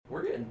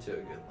into a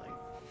good length.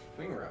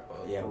 We can wrap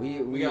up. Yeah,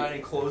 we got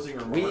any closing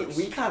remarks?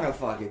 We kind of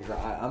fucking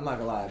I'm not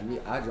gonna lie.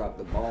 I dropped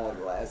the ball in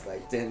the last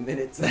like 10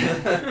 minutes.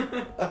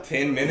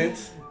 10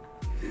 minutes?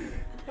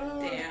 Damn.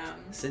 Ever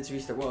since we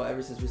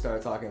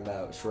started talking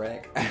about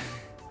Shrek.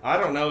 I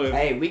don't know if...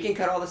 Hey, we can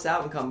cut all this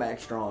out and come back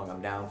strong.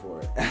 I'm down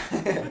for it.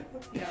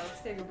 Yeah,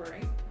 let's take a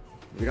break.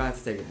 We don't have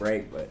to take a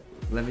break, but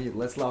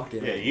let's lock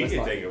in. Yeah, you Let's can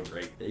lock take in. a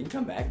break. Yeah, you can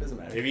come back. Doesn't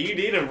matter. If you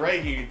need a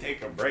break, you can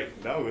take a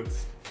break. No,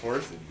 it's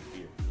forcing you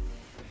here.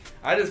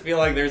 I just feel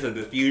like there's a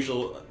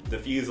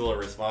diffusal of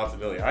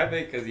responsibility. I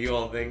think because you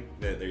all think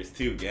that there's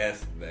two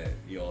guests that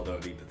you all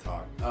don't need to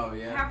talk. Oh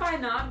yeah. Have I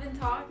not been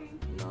talking?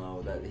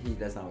 No,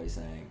 that's not what he's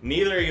saying.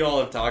 Neither of you all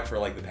have talked for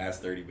like the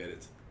past 30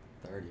 minutes.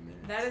 30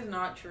 minutes. That is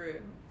not true.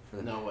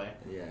 No way.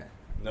 Yeah.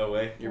 No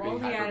way. You're We're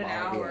being only at an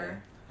hyperbolic.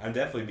 hour. I'm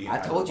definitely being I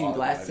told you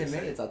hyperbolic, last I 10 just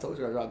minutes. said. I told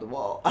you I dropped the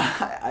ball.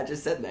 I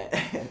just said that.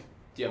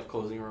 Do you have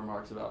closing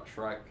remarks about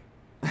Shrek?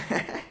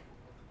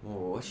 Well,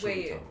 what should we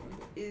Wait, talk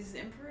about? is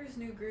Emperor's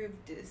New Groove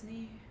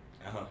Disney?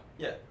 Uh-huh.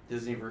 Yeah.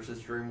 Disney versus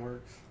DreamWorks.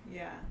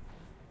 Yeah.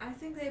 I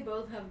think they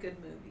both have good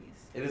movies.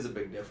 It is a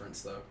big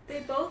difference though.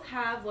 They both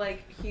have,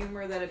 like,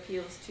 humor that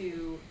appeals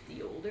to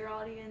the older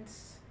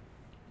audience.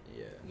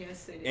 Yeah.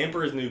 Yes, they do.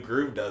 Emperor's New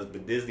Groove does,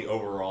 but Disney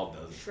overall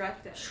doesn't.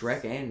 Shrek does.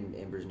 Shrek and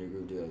Emperor's New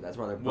Groove do. That's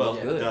why they're Well, both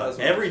yeah, good. does. That's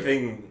what I'm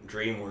Everything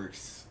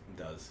DreamWorks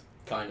does.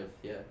 Kind of.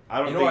 Yeah. I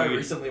don't You know think what I you-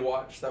 recently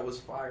watched that was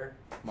fire?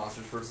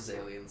 Monsters vs.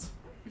 Aliens.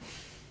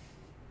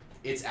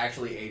 It's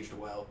actually aged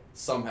well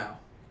somehow.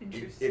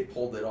 Interesting. It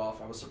pulled it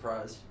off. I was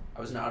surprised.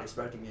 I was not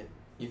expecting it.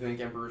 You think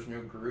Emperor's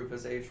New Groove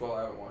has aged well?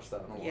 I haven't watched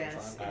that in a long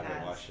Yes. time. I haven't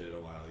has. watched it in a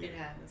while It either.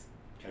 has.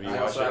 Have you I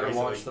watched also it haven't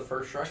recently? watched the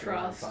first Shrek in a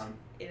long Trust. time.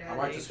 It has I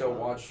might just go aged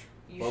well. watch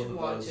You both should of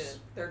watch those it.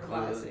 They're over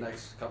classic. the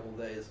next couple of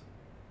days,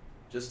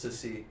 just to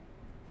see.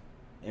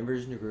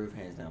 Emperor's New Groove,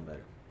 hands down,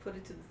 better. Put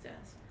it to the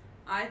test.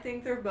 I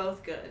think they're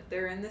both good.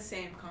 They're in the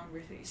same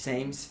conversation.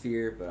 Same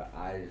sphere, but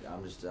I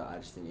just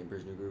think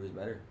Emperor's New Groove is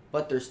better.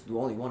 But there's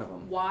only one of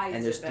them. Why is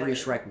And there's it 3 better?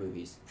 Shrek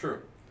movies.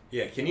 True.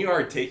 Yeah, can you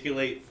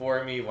articulate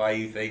for me why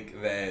you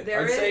think that...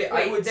 There I'd is, say- I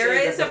wait, would there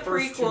say is that a the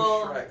first two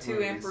prequel Shrek to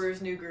movies-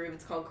 Emperor's New Groove.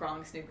 It's called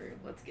Kronk's New Groove.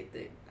 Let's get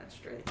that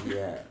straight.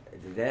 Yeah,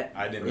 did that?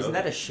 I didn't know Isn't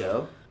that a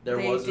show? There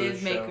they was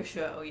did a make show. a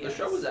show, yes. The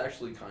show was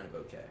actually kind of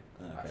okay,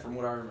 Okay. from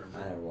what I remember.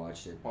 I never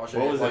watched it. Watch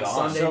What it was like it on?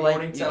 Sunday So like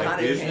morning you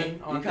television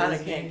kind of on you kind of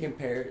Disney. can't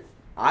compare it.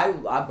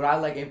 But I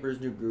like Emperor's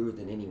New Groove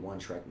than any one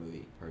Shrek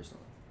movie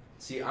personally.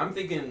 See, I'm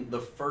thinking the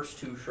first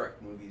 2 Shrek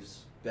movies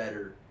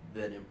better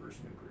than Emperor's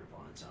New Groove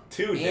on its own.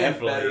 2 And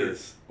definitely better-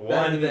 is.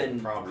 Better 1 than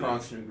probably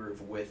Kronk's is. New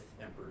Groove with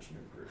Emperor's New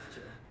Groove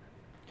too.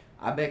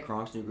 I bet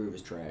Kronk's New Groove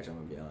is trash. I'm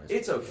gonna be honest.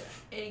 It's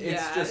okay.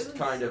 Yeah, just it was,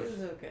 kind of- It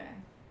was okay.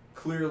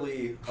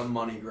 Clearly a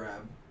money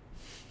grab,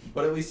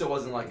 but at least it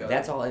wasn't like a.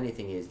 That's all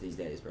anything is these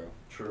days, bro.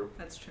 True.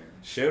 That's true.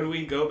 Should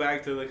we go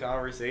back to the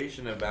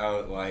conversation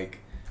about, like,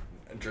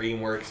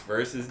 DreamWorks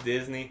versus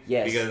Disney?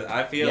 Yes. Because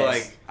I feel Yes.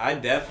 like I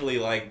definitely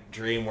like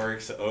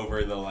DreamWorks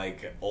over the,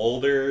 like,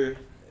 older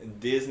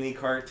Disney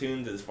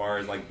cartoons as far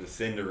as, like, the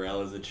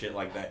Cinderellas and shit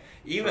like that.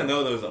 Even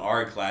though those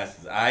are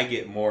classics, I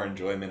get more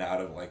enjoyment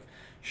out of, like,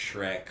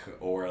 Shrek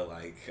or,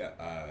 like,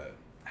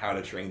 How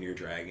to Train Your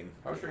Dragon.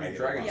 How to Train I Your get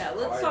Dragon. a Yeah, lot.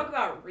 let's fire. talk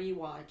about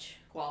rewatch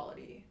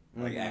quality.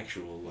 Like,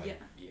 actual, like, Yeah.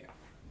 yeah.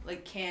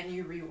 Like, can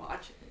you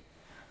rewatch it?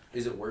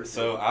 Is it worth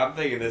So it? I'm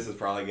thinking this is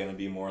probably going to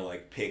be more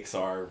like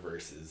Pixar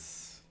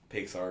versus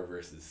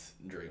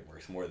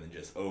DreamWorks, more than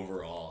just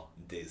overall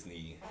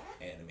Disney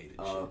animated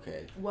Oh, shit.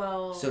 okay.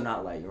 Well, So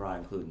not like you're not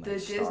including like the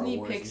Star Disney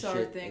Wars and Pixar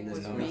shit thing in this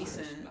was movie?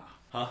 recent.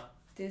 Huh?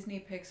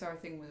 Disney Pixar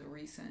thing was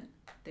recent.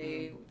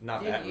 They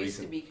Not didn't that used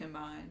to recent. be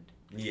combined.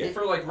 Yeah.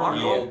 For like really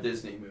Yeah. old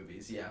Disney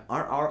movies, yeah.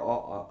 Aren't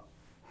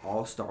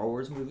all Star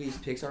Wars movies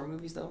Pixar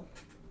movies though,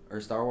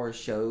 or Star Wars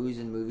shows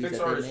and movies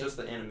that Pixar they is make? just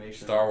the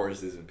animation Star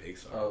Wars isn't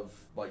Pixar. of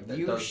like that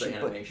You does should, the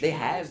but animation. they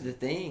movies. have the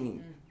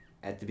thing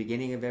at the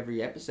beginning of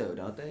every episode,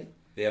 don't they?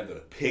 They have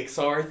the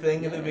Pixar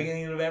thing at the Yeah.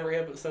 beginning of every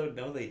episode?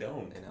 No, they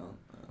don't. You know.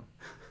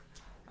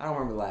 I don't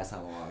remember the last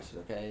time I watched it.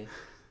 Okay.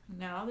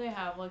 Now they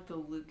have like the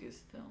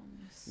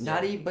Lucasfilms.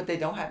 Not even, but they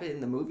don't have it in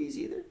the movies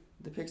either.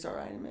 The Pixar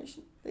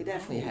animation, they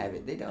definitely have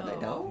it. They don't. They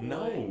don't.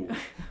 No.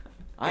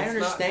 I It's not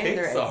understand.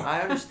 Pixar.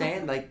 I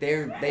understand. Like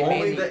they Only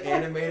made the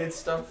animated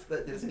stuff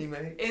that Disney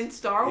makes. In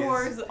Star is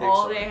Wars,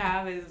 all Pixar. they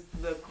have is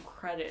the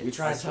credits. You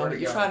trying I to swear tell me?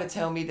 to You God. trying to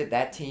tell me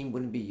that team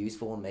wouldn't be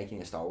useful in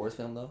making a Star Wars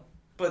film though?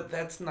 But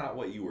that's not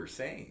what you were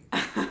saying.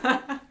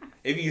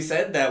 If you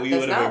said that, we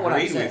That's would have not what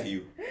I'm agreed with saying.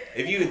 you.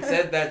 If you had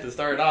said that to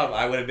start off,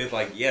 I would have been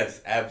like, yes,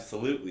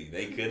 absolutely.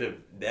 They could have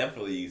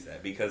definitely used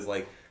that because,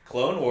 like,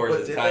 Clone Wars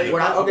But is did kind they-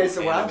 of Okay,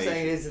 so what I'm animation.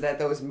 saying is that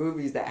those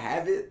movies that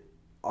have it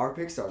are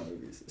Pixar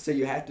movies, so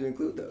you have to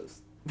include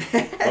those.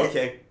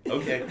 Okay.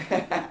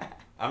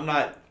 I'm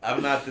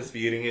not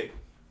disputing it.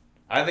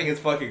 I think it's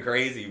fucking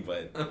crazy,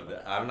 but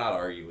I'm not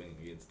arguing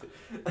against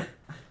it.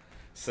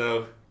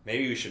 So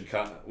maybe we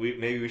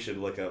should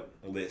look up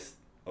a list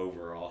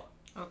overall.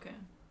 Okay.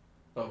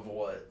 Of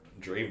what?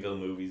 Dreamville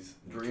movies,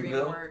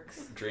 Dreamville?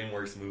 DreamWorks.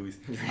 DreamWorks movies.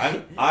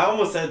 I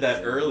almost said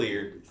that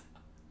earlier.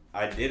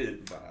 I did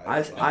it,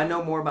 but I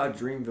know more about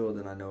Dreamville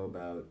than I know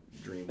about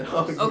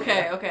DreamWorks. Oh,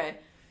 Okay.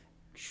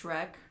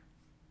 Shrek,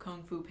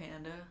 Kung Fu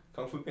Panda,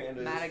 Kung Fu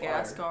Panda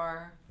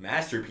Madagascar.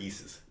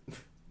 masterpieces.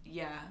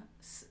 Yeah,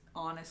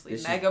 honestly,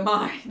 This is-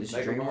 Megamind, This is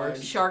Megamind.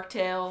 DreamWorks. Shark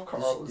Tale.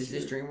 Carl Is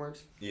this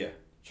DreamWorks? Yeah.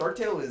 Shark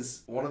Tale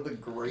is one of the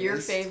greatest Your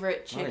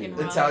favorite Chicken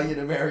Run. Italian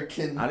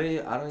American I don't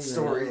even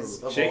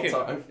stories know. of Chicken,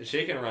 all time.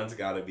 Chicken Run's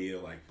gotta be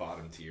like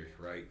bottom tier,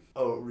 right?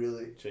 Oh,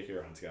 really? Chicken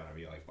Run's gotta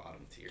be like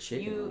bottom tier.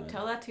 Chicken You Run.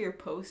 tell that to your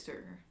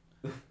poster.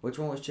 Which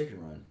one was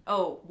Chicken Run?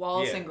 Oh,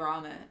 Wallace Yeah. and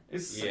Gromit.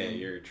 It's Yeah,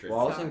 you're tripping.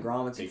 Wallace Sorry. and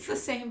Gromit's It's the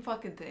same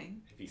fucking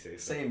thing. If you say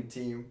so. same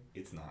team.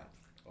 It's not.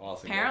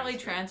 Wallace and Apparently, Gromit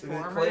is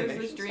Transformers Claymation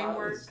was style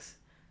DreamWorks. is-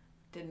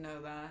 Didn't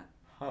know that.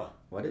 Huh.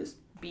 What is?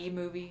 B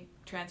movie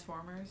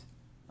Transformers.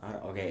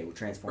 Okay, well,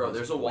 Transformers. Bro,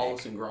 there's a whack.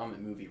 Wallace and Gromit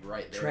movie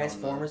right there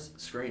Transformers? on the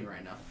screen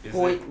right now. Is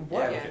Wait, it?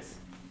 what? Yeah. Yes.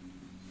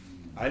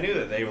 I knew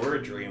that they were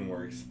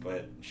DreamWorks,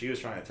 but she was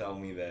trying to tell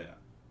me that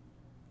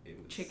it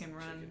was Chicken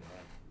Run.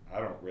 I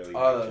don't really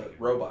like Chicken Run.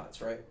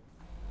 Robots, right?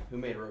 Who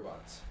made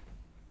Robots?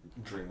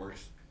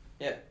 DreamWorks.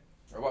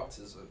 Robots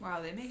is a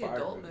Wow, they make Fire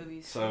adult movie.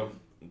 movies. So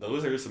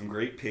those are some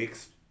great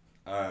picks.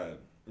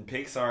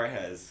 Pixar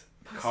has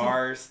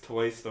Cars,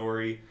 Toy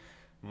Story,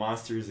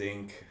 Monsters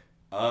Inc.,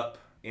 Up,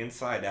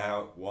 Inside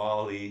Out,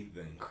 Wall-E,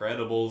 The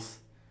Incredibles,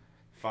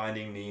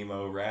 Finding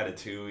Nemo,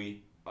 Ratatouille.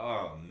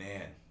 Oh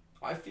man,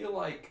 I feel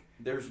like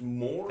there's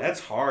more. that's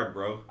hard,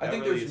 bro. I That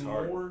think really there's is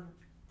hard. more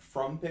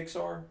from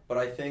Pixar, but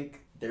I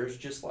think there's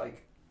just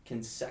like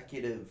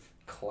consecutive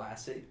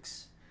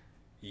classics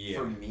Yeah,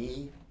 for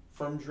me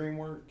from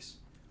DreamWorks,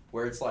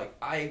 where it's like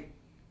I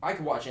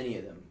could watch any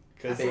of them,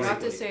 I because forgot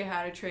to basically. say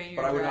How to Train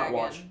Your but I would Dragon not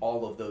watch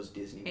all of those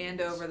Disney and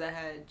movies. Over the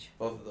Hedge.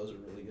 Both of those are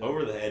really good.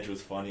 Over the Hedge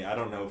was funny. I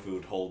don't know if it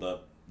would hold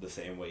up the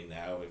same way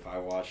now if I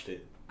watched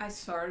it. I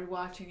started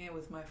watching it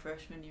with my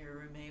freshman year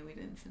roommate. We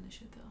didn't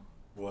finish it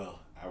though. Well,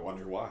 I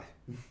wonder why.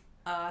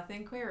 I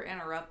think we were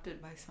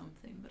interrupted by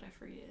something, but I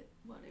forget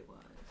what it was.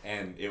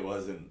 And it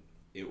wasn't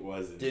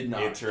Did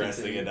not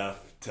interesting continue.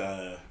 enough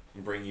to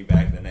bring you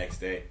back the next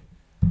day.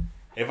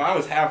 If I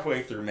was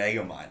halfway through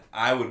Megamind,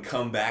 I would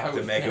come back I to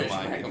would finish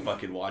Megamind and Megamind.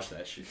 fucking watch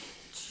that shit.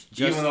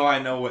 Just, Even though I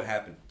know what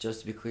happened. just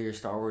to be clear,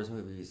 Star Wars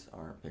movies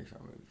aren't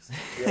Pixar movies.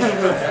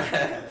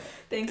 Yeah.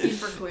 Thank you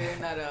for clearing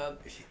that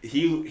up.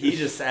 He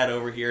just sat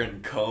over here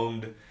and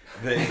combed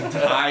the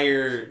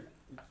entire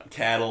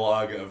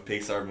catalog of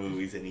Pixar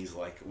movies, and he's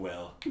like,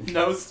 well,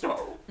 no Star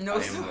Wars. No I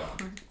am Star wrong.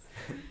 Wars.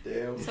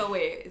 Damn. So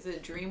wait, is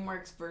it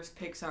DreamWorks versus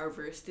Pixar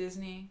versus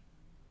Disney?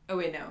 Oh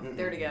wait, no,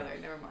 they're Mm-mm. together.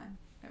 Never mind.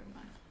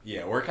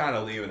 yeah, we're kind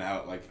of leaving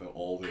out like the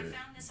older.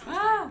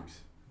 Ah! movies.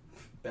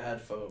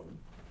 Bad phone.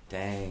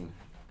 Dang.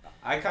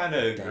 I kind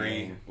of agree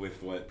Dang.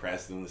 with what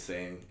Preston was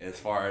saying as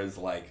far as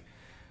like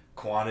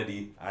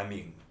quantity. I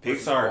mean,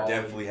 Versus Pixar quality.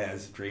 definitely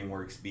has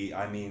DreamWorks beat.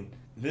 I mean,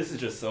 this is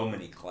just so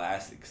many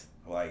classics.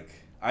 Like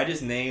I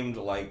just named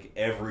like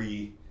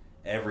every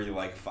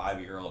like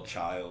 5-year-old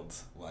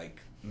child's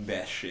like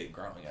best shit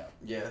growing up.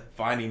 Yeah.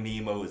 Finding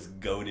Nemo was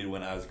goated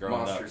when I was growing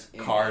Monsters, up.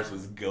 Inc. Cars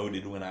was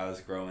goated when I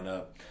was growing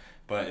up.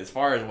 But as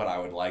far as what I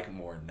would like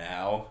more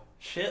now,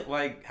 shit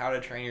like How to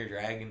Train Your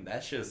Dragon,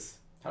 that's just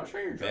How to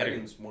Train Your Better.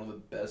 Dragon's one of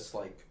the best.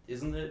 Like,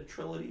 isn't it a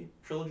trilogy?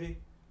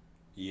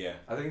 yeah.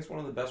 I think it's one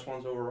of the best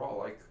ones overall.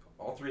 Like,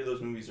 all three of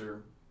those movies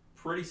are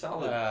pretty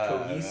solid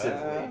Uh,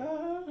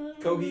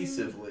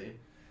 cohesively.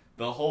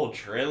 The whole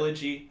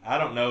trilogy. I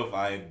don't know if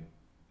I'd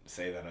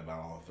say that about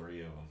all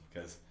three of them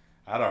because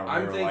I don't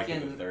I'm remember liking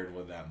thinking- the third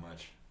one that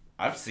much.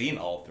 I've seen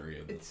all three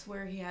of them. It's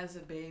where he has a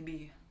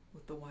baby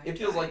with the white. It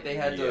feels like they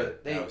had Yeah, to.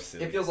 that was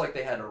silly. It feels like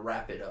they had to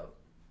wrap it up.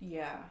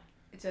 Yeah,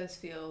 it does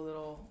feel a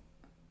little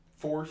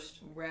Forced.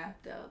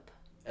 wrapped up.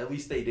 At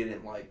least they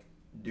didn't like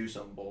do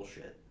some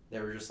bullshit. They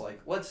were just like,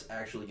 let's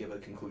actually give a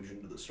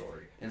conclusion to the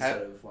story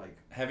instead of like.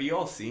 Have you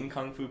all seen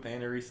Kung Fu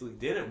Panda recently?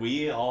 Didn't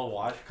we all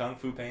watch Kung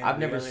Fu Panda? I've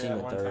never together seen at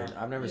the one third. time?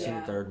 I've never seen the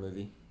Yeah. third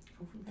movie.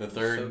 The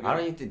third- So good. I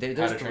don't even think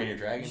How there's to Train Your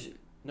Dragon?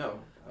 No.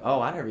 Oh,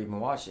 I never even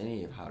watched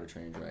any of How to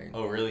Train Your Dragon.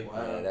 Oh, really?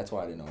 Wow. Yeah, that's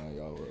why I didn't know what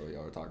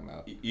y'all were talking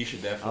about. You should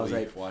I was definitely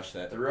like- watch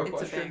that. The real It's a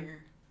question: banger.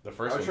 The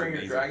first How to one's Train Your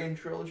amazing. Dragon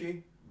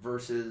trilogy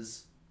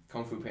versus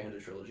Kung Fu Panda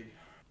trilogy.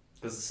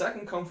 Because the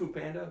second Kung Fu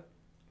Panda,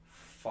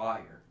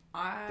 fire.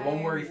 I The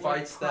one where he would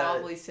fights that-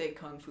 probably say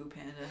Kung Fu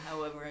Panda.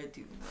 However, I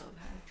do love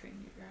How to Train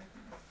Your Dragon.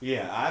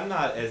 Yeah, I'm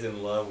not as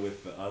in love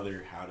with the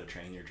other How to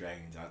Train Your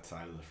Dragons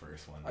outside of the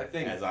first one I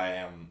think- as I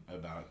am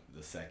about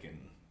the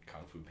second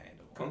Kung Fu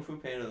Panda one. Kung Fu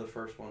Panda, the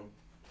first one,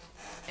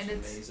 And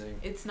it's amazing.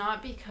 it's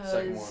not Second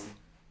because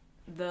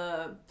one,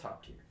 the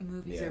top tier.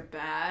 movies Yeah. are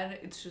bad.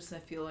 It's just I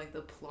feel like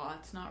the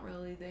plot's not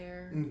really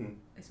there Mm-hmm.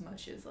 as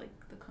much as like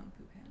the Kung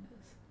Fu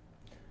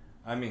Pandas.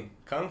 I mean,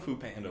 Kung Fu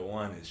Panda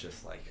 1 is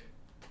just like,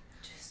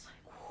 Just like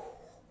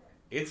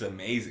it's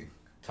amazing.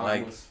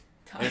 Timeless.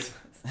 It's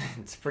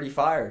It's pretty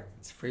fire.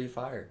 It's pretty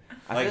fire.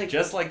 I like, feel like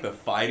just like the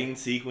fighting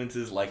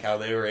sequences, like how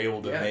they were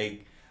able to Yeah.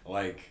 make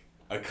like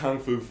a Kung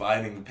Fu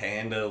fighting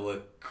panda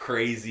look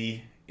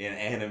crazy in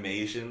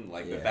animation.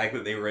 Like the Yeah. fact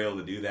that they were able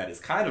to do that is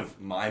kind of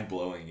mind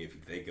blowing if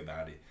you think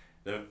about it.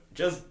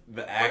 Just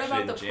the What action.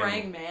 about the Jim.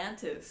 praying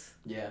mantis?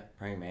 Yeah.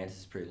 Praying Mantis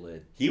is pretty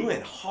lit. He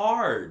went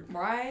hard.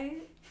 Right?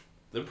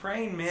 The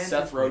praying mantis.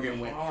 Seth Rogen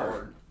went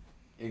hard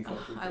in Kung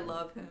Fu I Panda.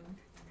 love him.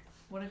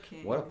 What a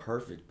king. What a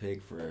perfect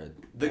pick for a.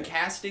 The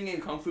casting in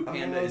Kung Fu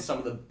Panda Uh-huh. is some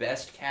of the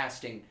best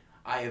casting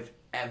I have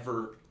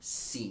ever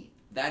seen.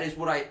 That is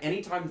what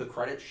anytime the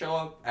credits show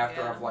up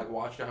after Yeah. I've like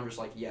watched it, I'm just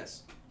like,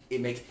 yes,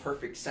 it makes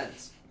perfect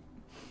sense.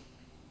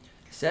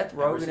 Seth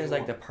Every Rogen is single like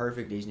one. the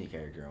perfect Disney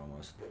character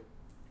almost.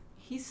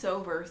 He's so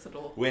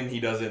versatile. When he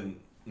doesn't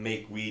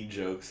make weed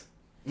jokes.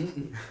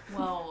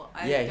 Well,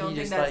 I Yeah, he don't think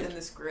just, that's like- in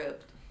the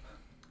script.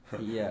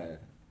 Yeah.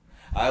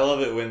 I love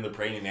it when the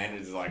praying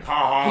mantis is like, ha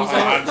ha, He's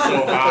ha, I'm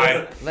so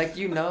high. Like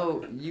you know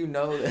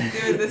that.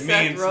 Dude, the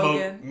Seth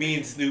Rogen. Me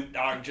and Snoop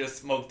Dogg just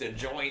smoked a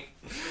joint.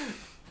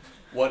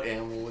 What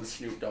animal would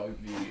Snoop Dogg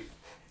be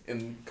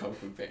in Kung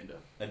Fu Panda?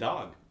 A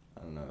dog.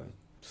 I don't know.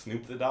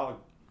 Snoop the dog.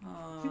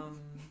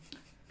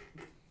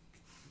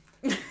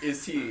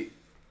 Is he?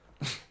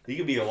 He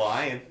could be a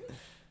lion.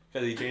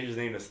 Because he changed his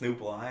name to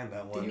Snoop Lion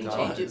that one Did he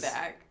time. change it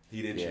back?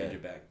 He did Yeah. change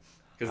it back.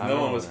 Because I no one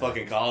remember was that.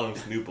 fucking calling him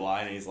Snoop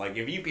Lion. And he's like,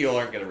 if you people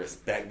aren't going to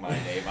respect my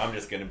name, I'm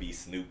just going to be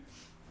Snoop.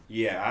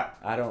 Yeah,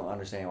 I don't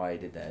understand why he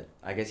did that.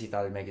 I guess he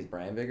thought it'd make his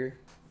brand bigger.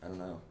 I don't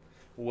know.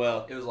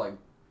 well, It was like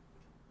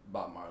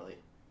Bob Marley.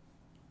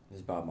 This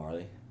is Bob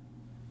Marley.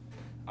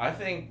 I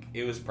think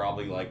it was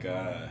probably like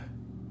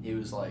He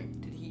was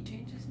like, Did he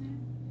change his name?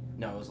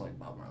 no, it was like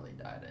Bob Marley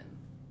died and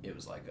it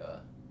was like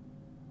a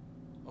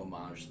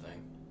homage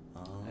thing.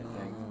 Oh. I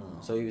think.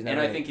 So he was And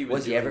never. I think he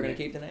was he ever doing gonna it-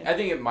 keep the name? I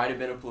think it might have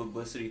been a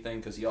publicity thing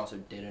because he also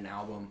did an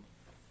album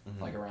Mhm.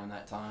 like around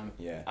that time.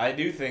 Yeah. I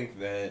do think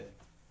that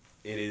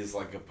it is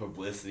like a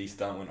publicity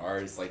stunt when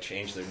artists like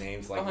change their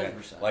names like that.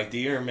 100%. Like, do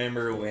you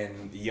remember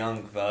when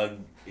Young Thug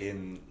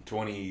in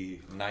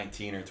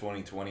 2019 or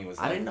 2020 was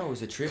like, I didn't know it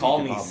was a tribute. call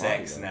to me Bob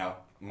Sex Marley, though. now.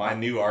 My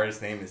new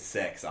artist name is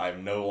Sex.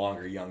 I'm no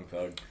longer Young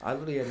Thug. I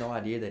literally had no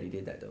idea that he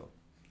did that though.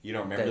 You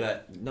don't remember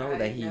that? No, I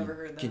that he never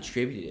heard that.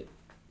 contributed it,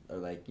 or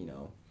like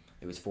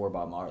it was for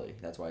Bob Marley.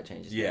 That's why I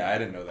changed his name. Yeah, I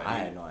didn't know that. I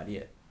either. had no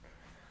idea.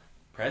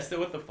 Pressed it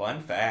with the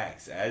fun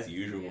facts, as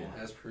usual. Yeah.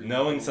 That's pretty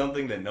Knowing cool.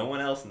 something that no one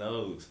else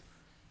knows.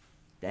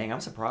 Dang,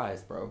 I'm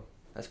surprised, bro.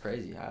 That's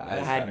crazy. I That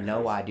is had kinda no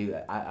crazy.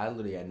 idea. I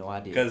literally had no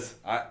idea. Because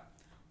it's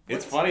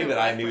What's funny the that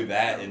I knew reference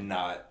that from? and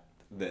not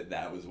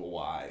that was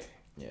why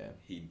Yeah.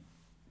 he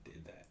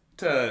did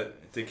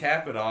that. To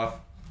cap it off,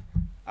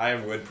 I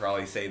would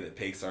probably say that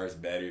Pixar is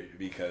better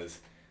because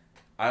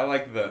I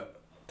like the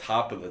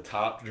top of the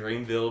top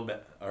Dreamville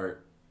or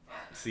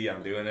see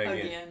I'm doing it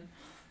again.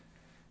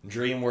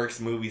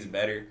 DreamWorks movies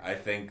better. I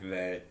think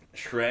that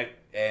Shrek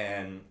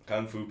and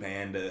Kung Fu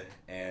Panda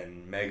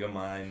and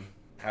Megamind,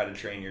 How to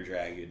Train Your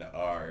Dragon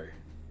are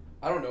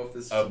I don't know if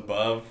this is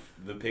above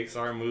the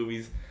Pixar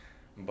movies,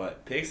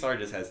 but Pixar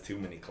just has too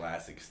many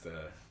classics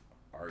to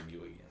argue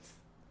against.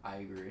 I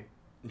agree.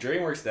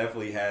 DreamWorks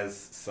definitely has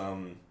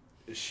some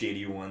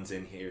shitty ones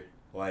in here.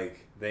 Like,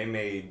 they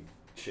made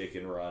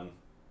Chicken Run.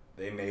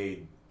 They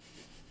made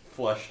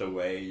Flushed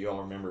Away. You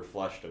all remember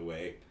Flushed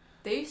Away.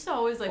 They used to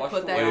always like Flushed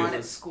put that Away on was-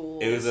 at school.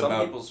 it was Some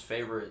about- people's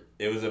favorite.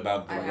 It was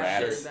about the I have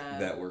rats heard that.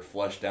 that were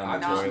flushed down I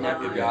the just toilet.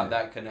 never and got then-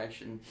 that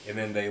connection. And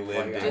then they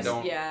lived Like, I in... Just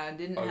don't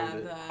didn't own have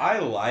it. that. I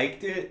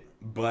liked it,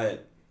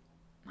 but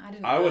I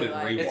didn't. I really wouldn't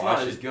like rewatch it. It's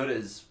not it. as good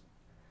as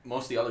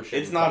most of the other shit.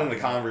 it's we not in talked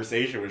the about.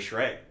 conversation with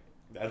Shrek.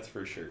 That's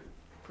for sure.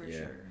 For Yeah.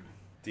 sure.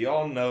 Do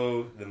y'all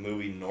know the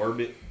movie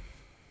Norbit?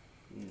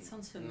 It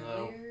sounds No.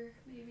 familiar,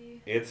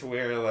 maybe. It's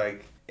where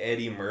like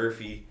Eddie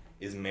Murphy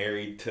is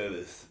married to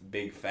this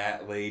big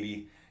fat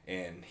lady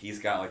and he's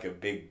got like a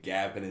big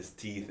gap in his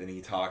teeth and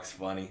he talks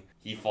funny.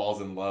 He falls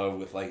in love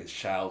with like his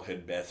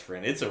childhood best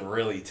friend. It's a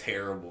really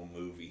terrible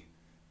movie.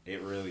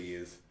 It really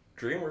is.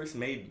 DreamWorks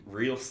made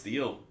Real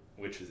Steel,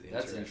 which is interesting.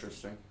 That's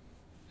interesting.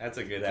 That's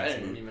a good I ass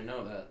didn't movie. even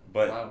know that.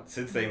 But Wow.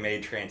 since they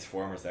made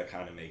Transformers, that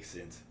kind of makes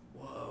sense.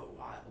 Whoa,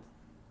 wild.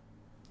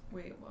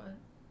 Wait, what?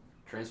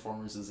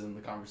 Transformers is in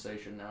the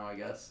conversation now, I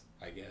guess.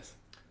 I guess.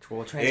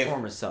 Well,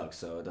 Transformers sucks,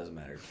 so it doesn't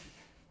matter.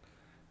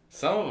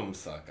 Some of them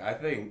suck. I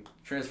think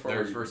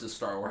Transformers They're- versus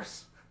Star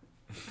Wars.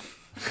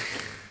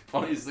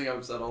 Funniest thing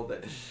I've said all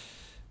day.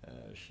 Oh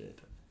shit.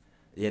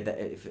 Yeah,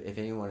 if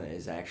anyone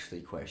is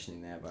actually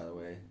questioning that, by the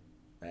way,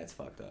 that's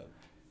fucked up.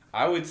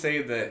 I would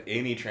say that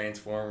any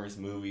Transformers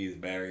movie is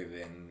better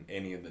than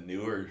any of the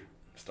newer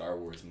Star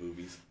Wars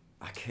movies.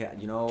 I can't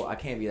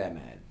be that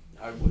mad.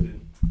 I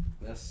wouldn't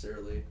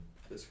necessarily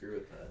disagree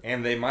with that.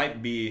 And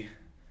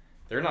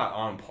they're not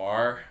on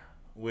par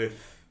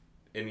with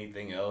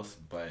anything else,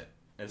 but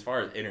as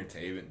far as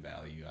entertainment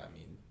value, I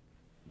mean,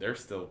 they're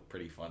still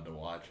pretty fun to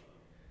watch.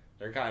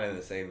 They're kind of in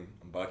the same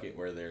bucket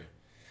where they're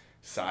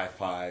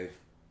sci-fi,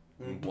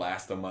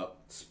 blast them up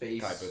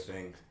Space. type of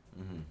things.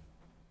 Mm-hmm.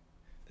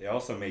 They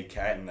also made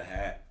Cat in the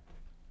Hat.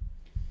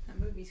 That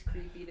movie's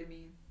creepy to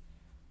me.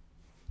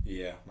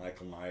 Yeah,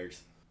 Michael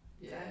Myers.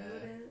 Is Yeah. that who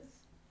it is?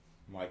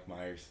 Mike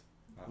Myers.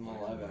 not I'm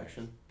Michael live Myers.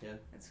 action. Yeah.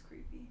 That's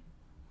creepy.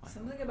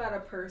 Something about a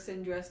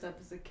person dressed up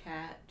as a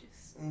cat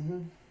just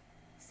Mm-hmm.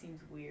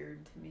 seems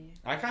weird to me.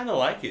 I kind of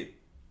like it.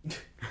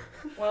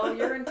 Well,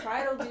 you're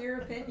entitled to your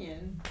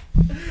opinion.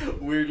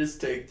 Weirdest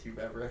take you've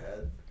ever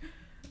had.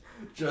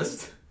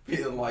 Just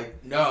being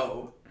like,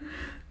 no.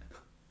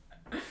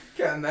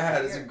 Cat in the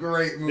Hat is a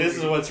great movie. This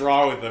is what's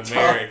wrong with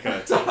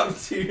America. Top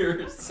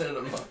tier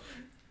cinema.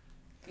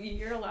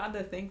 You're allowed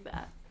to think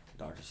that.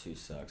 Dr. Seuss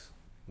sucks.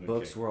 Okay.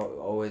 Books were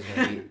always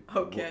gonna be.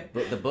 Okay.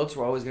 But the books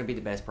were always gonna be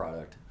the best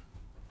product,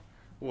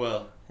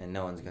 Well, and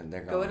no one's gonna.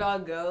 They're Go going.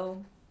 Dog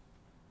Go.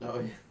 Oh,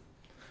 yeah.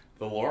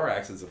 The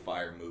Lorax is a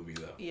fire movie,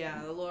 though.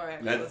 Yeah, the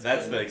Lorax.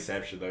 That's the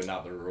exception, though,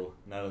 not the rule.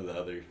 None of the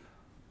other.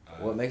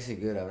 What makes it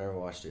good? I've never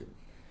watched it.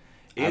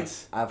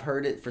 It's I've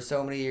heard it for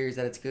so many years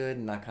that it's good,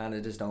 and I kind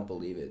of just don't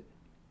believe it.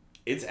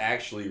 it's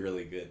actually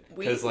really good.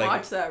 We Cause,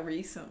 watched that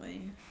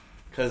recently.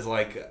 Because,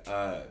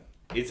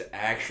 it's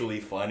actually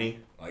funny.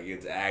 Like,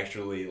 it's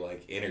actually,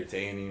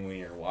 entertaining when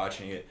you're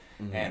watching it.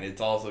 Mhm. And it's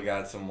also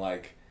got some,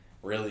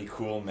 really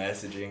cool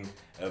messaging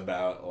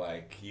about,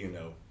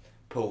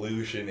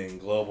 pollution and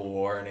global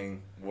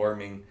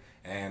warming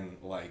and,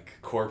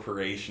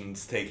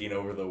 corporations taking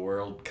over the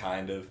world,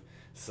 kind of.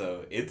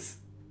 So, it's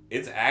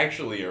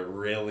actually a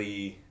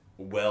really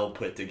well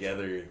put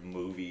together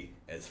movie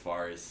as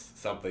far as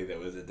something that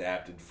was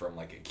adapted from,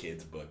 a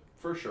kid's book.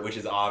 For sure. Which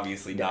is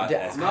obviously Yeah, not yeah,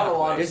 as not a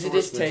lot of Does it source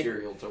just take-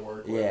 material to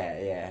work with.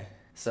 Yeah.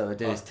 So it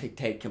does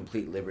take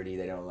complete liberty.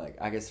 They don't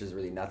I guess there's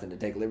really nothing to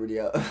take liberty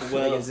of.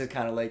 Well- it's just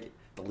kind of like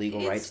the legal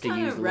It's rights to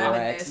kinda use the You Lorax.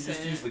 reminiscent.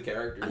 just use the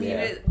character. I mean,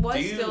 Yeah. it was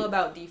Do you- still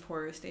about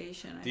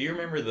deforestation. I Do you think.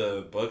 remember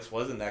the books?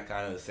 Wasn't that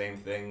kind of the same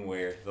thing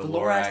where The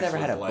Lorax never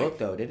was had a book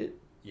though, did it?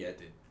 Yeah, it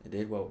did. It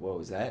did. What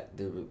was that?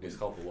 It's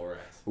called the Lorax.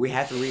 We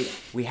have to read it.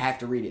 We have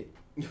to read it.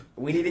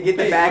 We need to get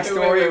the Wait,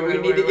 backstory. wait,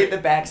 We need to wait. get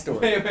the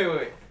backstory.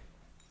 Wait.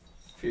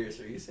 Pierce,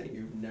 are you saying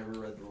you've never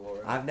read the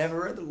lore? I've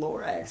never read the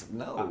Lorax.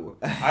 No.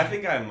 I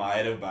think I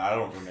might have, but I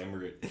don't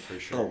remember it for The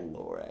sure.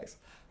 Lorax.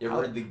 You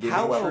ever read the Giving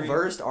How well Tree?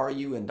 versed are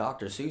you in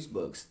Dr. Seuss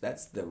books?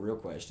 That's the real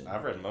question.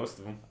 I've read most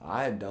of them.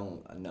 I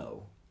don't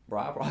know. Bro,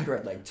 I probably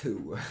read like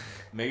 2.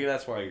 Maybe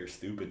that's why you're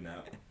stupid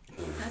now.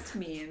 That's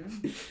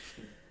mean.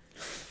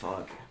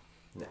 Fuck.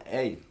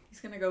 Hey, He's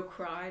gonna go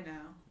cry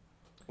now.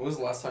 When was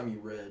the last time you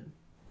read?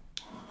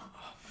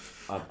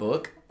 a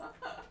book?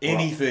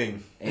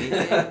 Anything.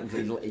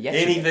 Anything?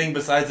 Anything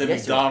besides a Yesterday.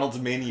 McDonald's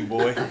menu,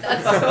 boy.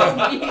 That's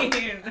so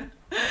mean.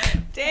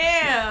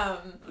 Damn.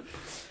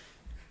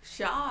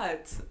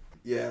 Shots.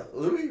 Yeah,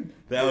 Louis.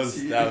 That was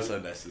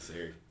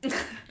unnecessary.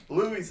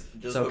 Louis is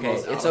just It's the okay.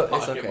 most It's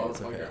out-of-pocket okay. It's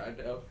motherfucker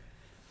okay. I know.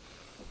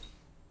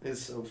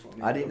 It's so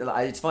funny. I didn't.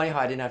 It's funny how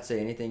I didn't have to say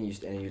anything.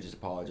 And you just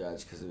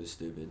apologized because it was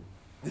stupid.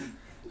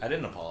 I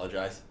didn't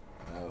apologize.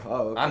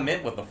 Oh, okay. I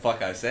meant what the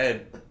fuck I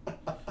said.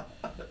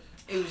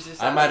 It was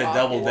just. I might have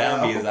doubled Wow.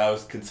 down because I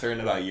was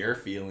concerned about your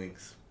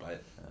feelings.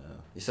 But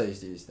You so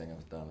used to think I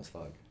was dumb as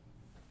fuck.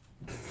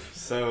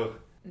 so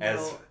No,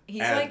 as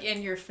he's as- like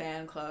in your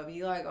fan club.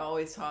 He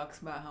always talks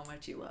about how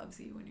much he loves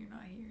you when you're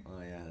not here.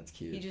 Oh yeah, that's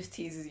cute. He just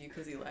teases you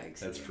because he likes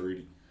That's you.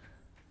 fruity.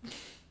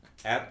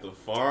 At the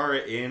far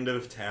end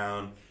of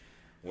town,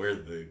 where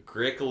the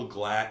grickle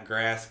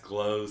grass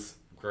grows.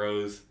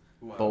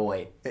 Wow.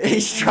 Boy,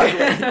 he's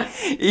struggling.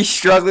 He's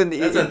struggling.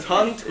 That's a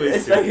tongue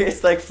twister.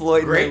 It's like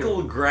Floyd.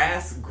 Grickle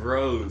grass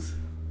grows.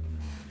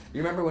 You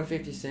remember when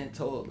 50 Cent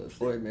told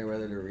Floyd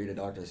Mayweather to read a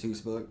Dr.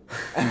 Seuss book?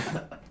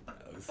 That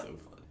was so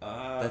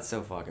fun. That's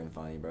so fucking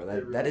funny, bro. It That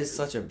really that is is.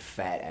 such a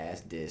fat ass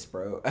diss,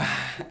 bro.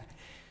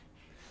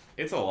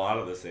 It's a lot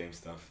of the same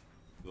stuff.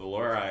 The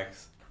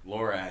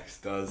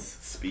Lorax does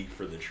speak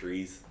for the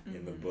trees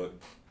in the book.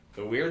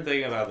 The weird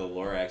thing about the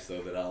Lorax,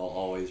 though, that I'll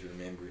always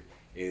remember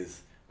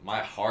is my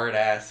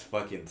hard-ass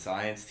fucking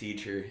science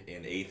teacher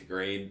in 8th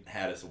grade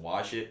had us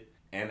watch it,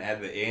 and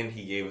at the end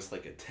he gave us, a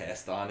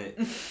test on it,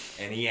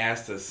 and he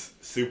asked us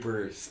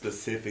super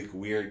specific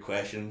weird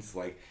questions,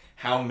 like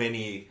how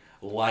many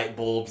light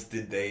bulbs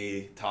did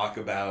they talk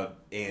about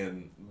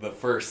in the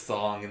first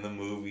song in the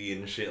movie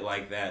and shit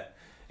like that.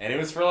 And it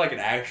was for an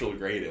actual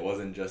grade. It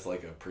wasn't just a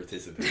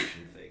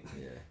participation thing.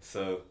 Yeah.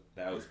 So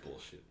that was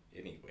bullshit.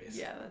 Anyways.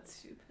 Yeah, that's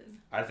stupid.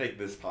 I think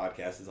this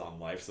podcast is on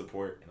life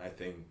support, and I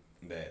think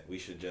that we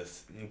should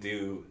just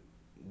do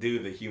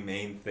the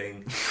humane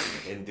thing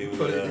and do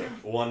Put the it-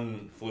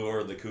 one flew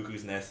over the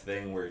cuckoo's nest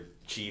thing where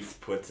Chief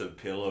puts a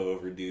pillow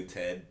over dude's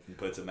head and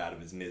puts him out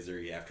of his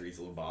misery after he's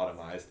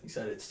lobotomized. He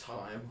said it's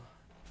time.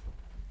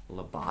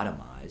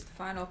 Lobotomized.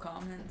 Final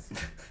comments.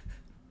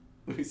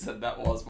 Louis said that was